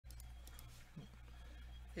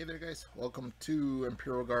Hey there guys, welcome to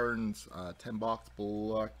Imperial Gardens 10 box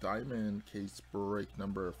Black Diamond case break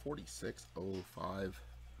number 4605.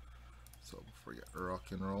 So before we get rock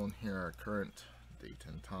and rolling here, our current date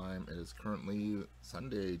and time is currently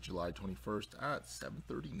Sunday, July 21st at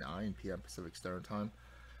 7:39 p.m. Pacific Standard Time,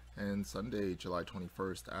 and Sunday, July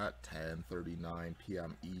 21st at 10:39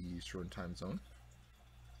 p.m. Eastern Time Zone.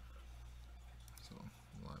 So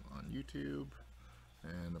live on YouTube.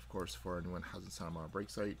 And of course, for anyone who hasn't signed up on our break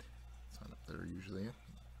site, sign up there usually.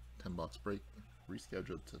 10 box break,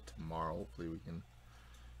 rescheduled to tomorrow. Hopefully we can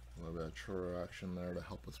a little bit of true action there to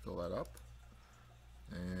help us fill that up.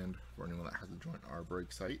 And for anyone that hasn't joined our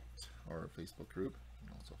break site or Facebook group, you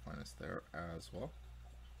can also find us there as well.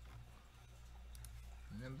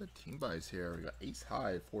 And the team buys here, we got Ace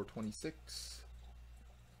High 426.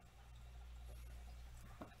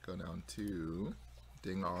 Go down to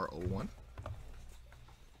Ding R01.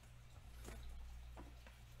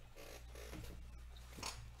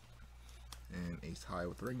 And Ace High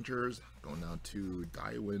with Rangers, going down to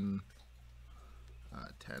Daiwin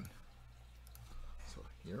 10. So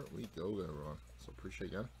here we go, everyone. So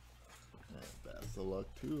appreciate you. And best of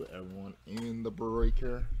luck to everyone in the break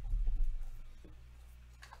here.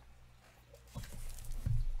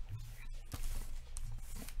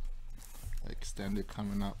 Extended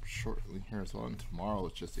coming up shortly here as well. And tomorrow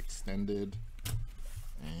it's just extended.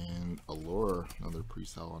 And Allure, another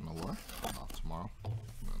pre-sale on Allure. Off tomorrow.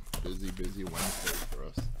 Busy Wednesday for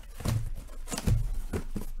us.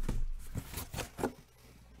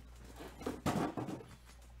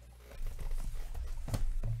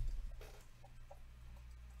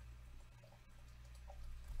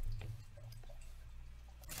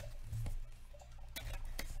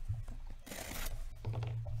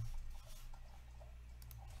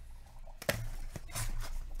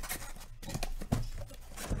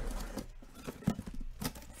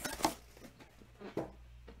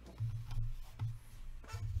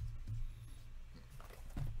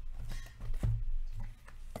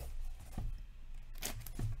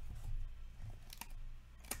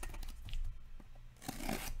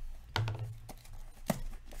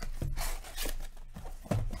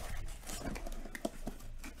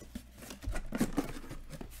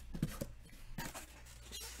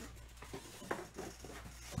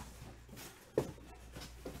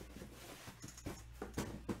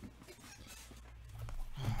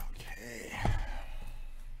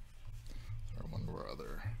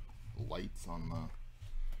 Lights on the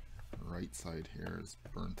right side here is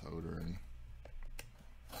burnt out already.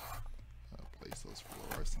 Place those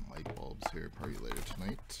fluorescent light bulbs here probably later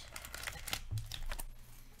tonight.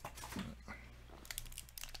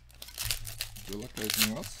 Good luck,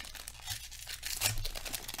 anything else?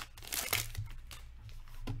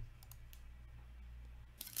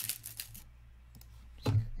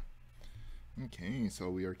 Okay, so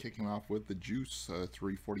we are kicking off with the Juice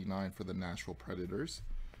 349 for the Nashville Predators.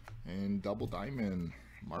 And double diamond,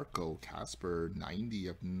 Marco Casper, 90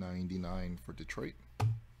 of 99 for Detroit.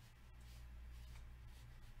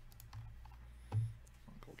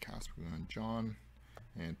 Marco Casper and John.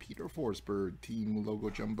 And Peter Forsberg, team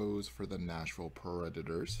logo jumbos for the Nashville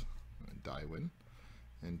Predators. Daiwin.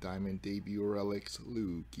 And diamond debut relics,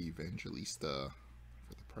 Luke Evangelista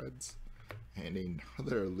for the Preds. And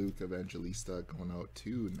another Luke Evangelista going out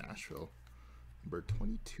to Nashville. Number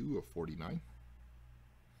 22 of 49.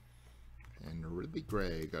 And Ridley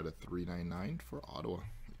Gray got a 399 for Ottawa.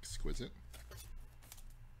 Exquisite.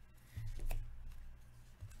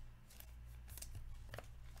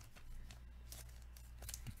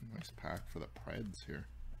 Nice pack for the Preds here.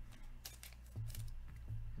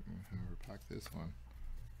 Whoever packed this one.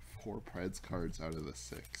 4 Preds cards out of the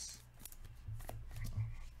 6.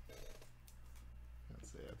 Can't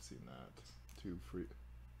say I've seen that too frequently.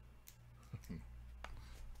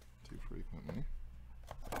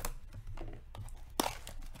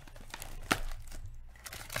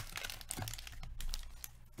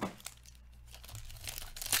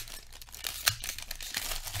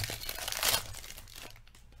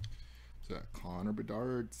 Connor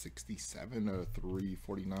Bedard, 67 of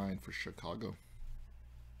 349 for Chicago.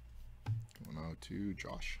 Going out to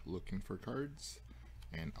Josh looking for cards.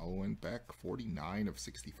 And Owen Beck, 49 of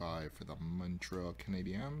 65 for the Montreal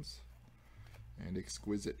Canadiens. And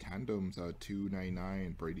exquisite tandems,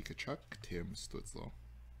 299 Brady Tkachuk, Tim Stutzlo.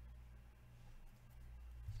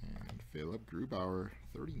 And Philip Grubauer,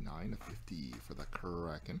 39 of 50 for the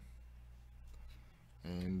Kraken.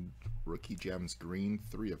 And rookie gems green,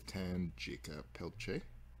 3 of 10, Jacob Pelche.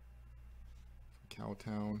 For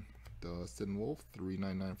Cowtown, Dustin Wolf,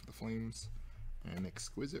 399 for the Flames. And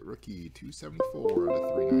exquisite rookie, 274 out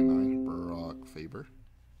of 399, Brock Faber.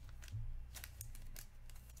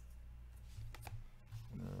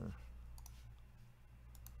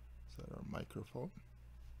 microphone.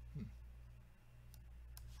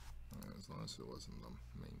 As long as it wasn't the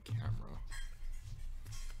main camera.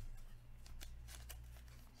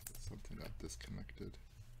 Something got disconnected.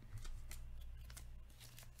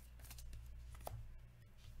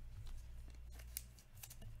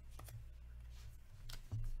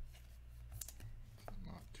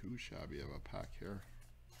 Not too shabby of a pack here.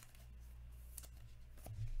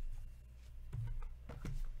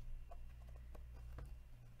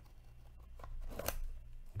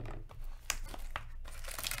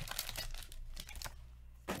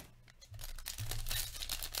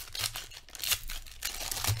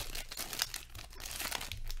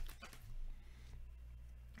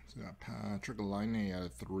 So we got Patrick Laine at a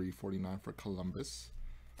 349 for Columbus.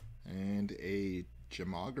 And a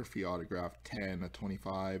Gemography autograph 10 of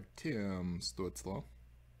 25, Tim Stützle.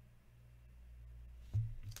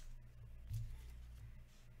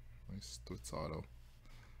 Nice Stutz auto.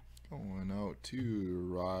 Going out to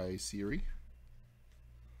Rai Siri.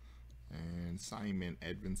 And Simon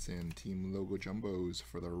Edvinsson, team logo jumbos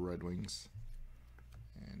for the Red Wings.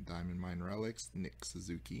 And Diamond Mine Relics, Nick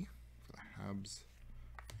Suzuki for the Habs.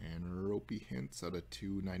 And Ropey Hints out of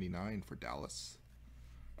 299 for Dallas.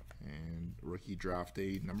 And rookie draft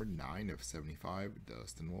day number 9 of 75,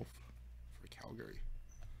 Dustin Wolf for Calgary.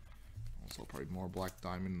 Also probably more Black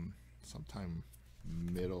Diamond sometime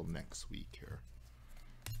middle next week here.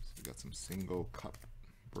 So we got some single cup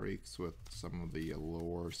breaks with some of the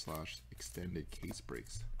lower / extended case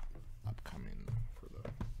breaks upcoming for the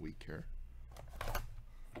week here.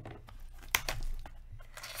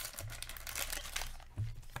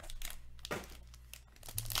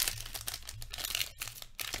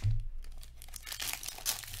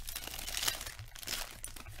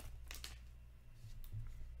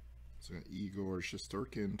 So Igor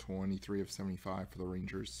Shesterkin, 23 of 75 for the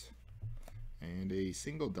Rangers. And a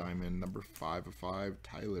single diamond, number 5 of 5,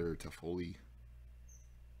 Tyler Toffoli.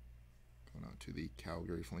 Going out to the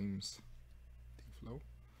Calgary Flames. T-Flow.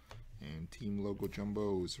 And team logo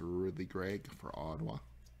jumbos, Ridley Gregg for Ottawa.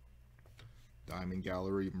 Diamond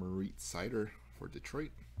Gallery, Moritz Seider for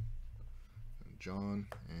Detroit. And John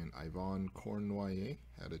and Yvon Cournoyer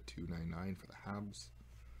had a 299 for the Habs.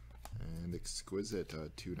 And Exquisite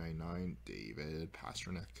 299, David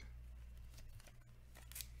Pastrnak.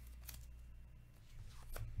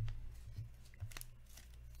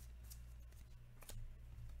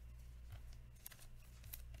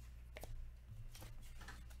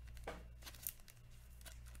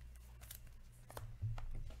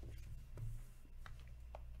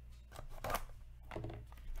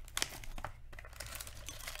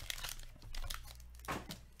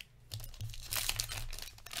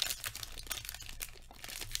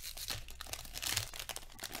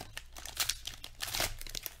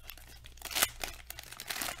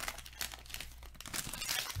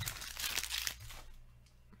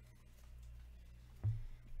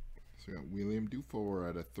 So we got William Dufour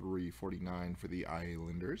at a 349 for the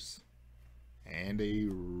Islanders. And a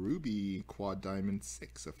Ruby Quad Diamond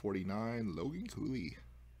 6 of 49, Logan Cooley.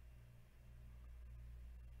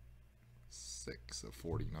 6 of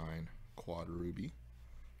 49, Quad Ruby.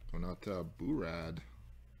 Going out to Burad.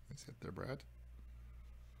 Nice hit there, Brad.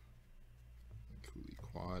 Cooley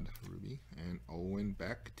Quad Ruby. And Owen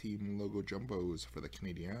Beck, team logo jumbos for the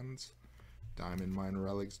Canadiens. Diamond Mine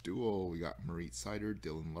Relics duel. We got Moritz Seider,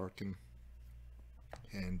 Dylan Larkin,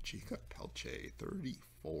 and Chica Pelche,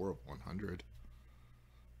 34 of 100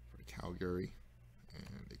 for Calgary.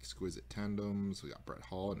 And Exquisite Tandems. We got Brett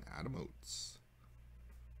Hall and Adam Oates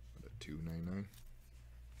at a 299.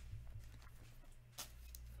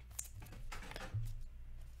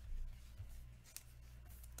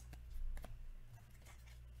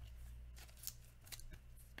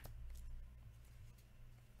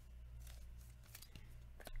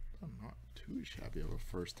 Not too shabby of a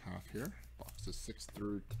first half here. Boxes 6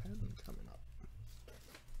 through 10 coming up.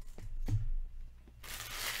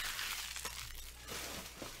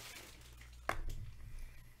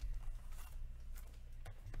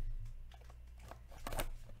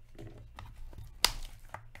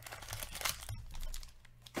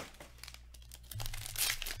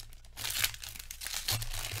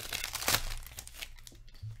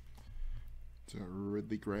 So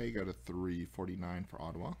Ridley Gregg got a 349 for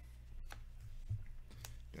Ottawa.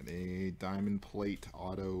 Got a diamond plate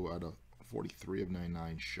auto out of 43 of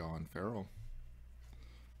 99, Sean Farrell.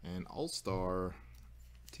 And All-Star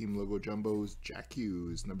team logo jumbos, Jack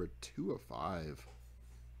Hughes, number 2 of 5.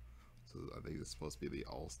 So I think it's supposed to be the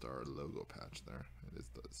All-Star logo patch there. It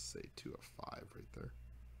does say 2 of 5 right there.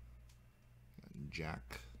 And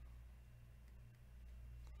Jack.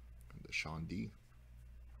 And the Sean D.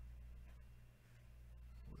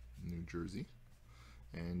 New Jersey.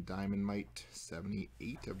 And Diamond Mite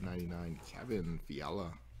 78 of 99, Kevin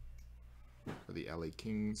Fiala for the LA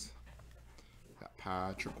Kings. Got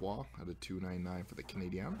Patrick Waugh out of 299 for the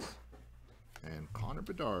Canadiens. And Connor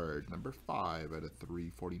Bedard, number 5 out of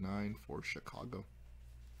 349 for Chicago.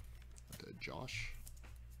 To Josh,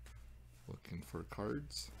 looking for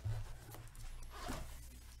cards.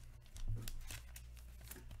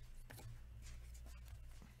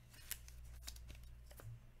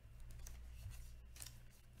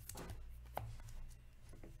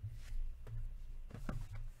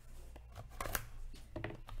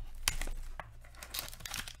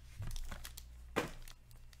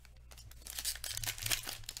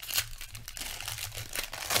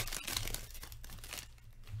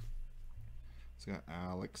 So got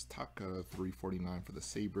Alex Tucker, 349 for the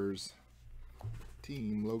Sabres.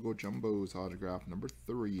 Team Logo Jumbos autograph number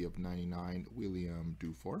 3 of 99, William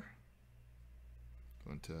Dufour.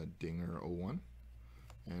 Going to Dinger 01.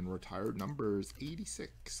 And retired numbers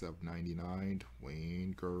 86 of 99,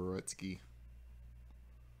 Wayne Gretzky.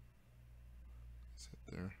 Sit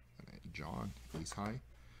there. John, ace high.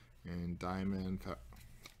 And Diamond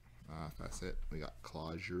facet, we got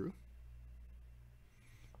Claude Giroux.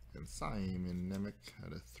 And Simon Nemec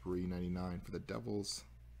at a 399 for the Devils.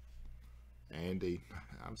 And a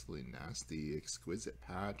absolutely nasty, exquisite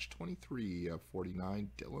patch, 23 of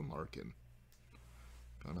 49, Dylan Larkin.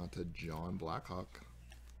 Going out to John Blackhawk.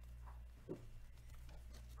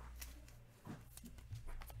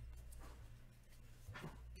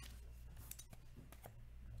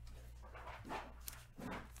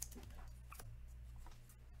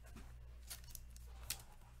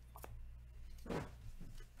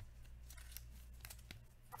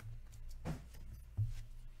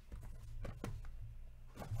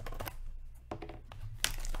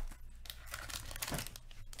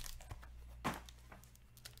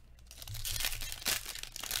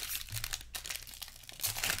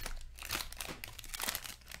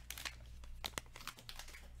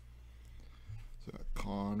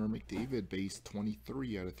 Connor McDavid, base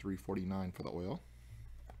 23 out of 349 for the Oil.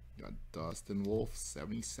 Got Dustin Wolf,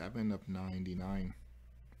 77 of 99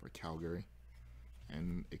 for Calgary.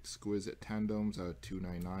 And exquisite tandems out of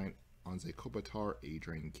 299, Anze Kopitar,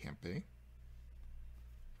 Adrian Kempe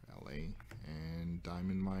for LA. And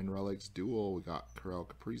Diamond Mine Relics dual, we got Kirill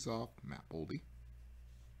Kaprizov, Matt Boldy.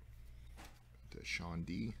 To Sean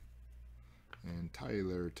D. And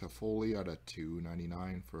Tyler Toffoli out of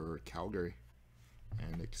 299 for Calgary.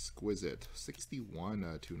 And exquisite 61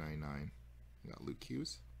 299. We got Luke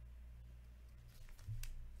Hughes.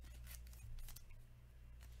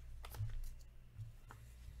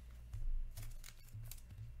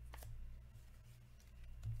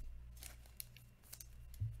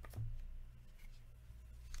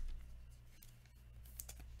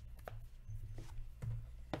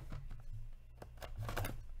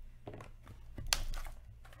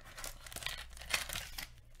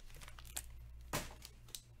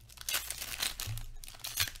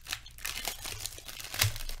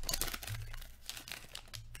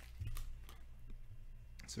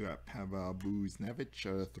 So we got Pavel Buchnevich,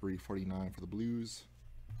 349 for the Blues.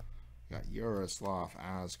 We got Yaroslav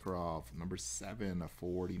Askarov, number 7 of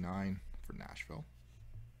 49 for Nashville.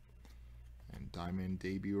 And Diamond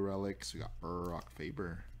debut relics, we got Brock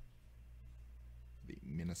Faber, the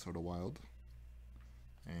Minnesota Wild.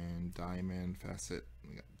 And Diamond facet,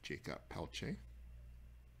 we got Jacob Pelche.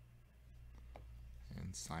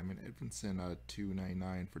 And Simon Edvinsson,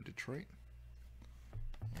 299 for Detroit.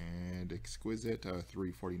 And exquisite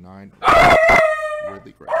 349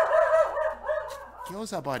 Ridley Gray.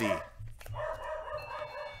 Gyoza buddy. And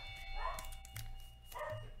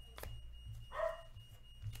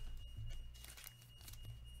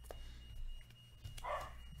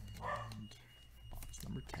box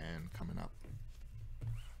number 10 coming up.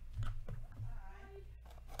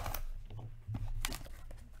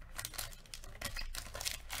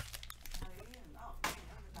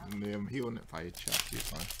 I'm healing it if I chat to you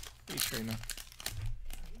fine. Hey Trina.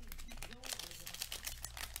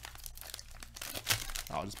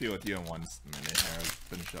 I'll just be with you in 1 minute here. I'll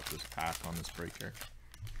finish up this pack on this breaker.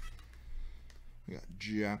 We got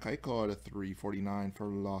Jack Eichel at 349 for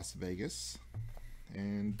Las Vegas.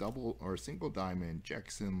 And double or single diamond,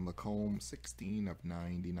 Jackson Lacombe, 16 of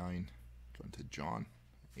 99. Going to John,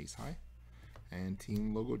 ace high. And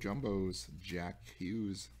team logo jumbos, Jack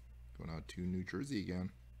Hughes. Going out to New Jersey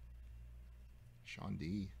again. Sean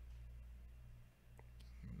D.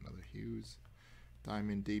 Another Hughes.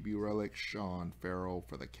 Diamond debut relic, Sean Farrell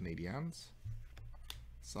for the Canadiens.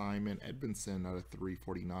 Simon Edvinsson out of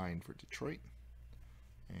 349 for Detroit.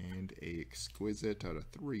 And a exquisite out of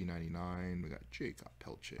 399. We got Jacob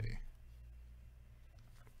Pelche.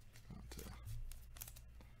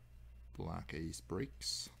 Black Ace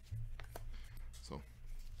breaks. So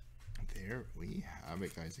there we have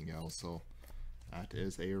it, guys and gals. So that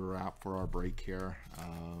is a wrap for our break here.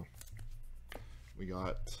 We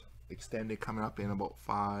got extended coming up in about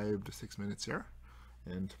 5 to 6 minutes here,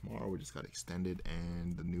 and tomorrow we just got extended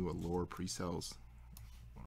and the new Allure pre-sales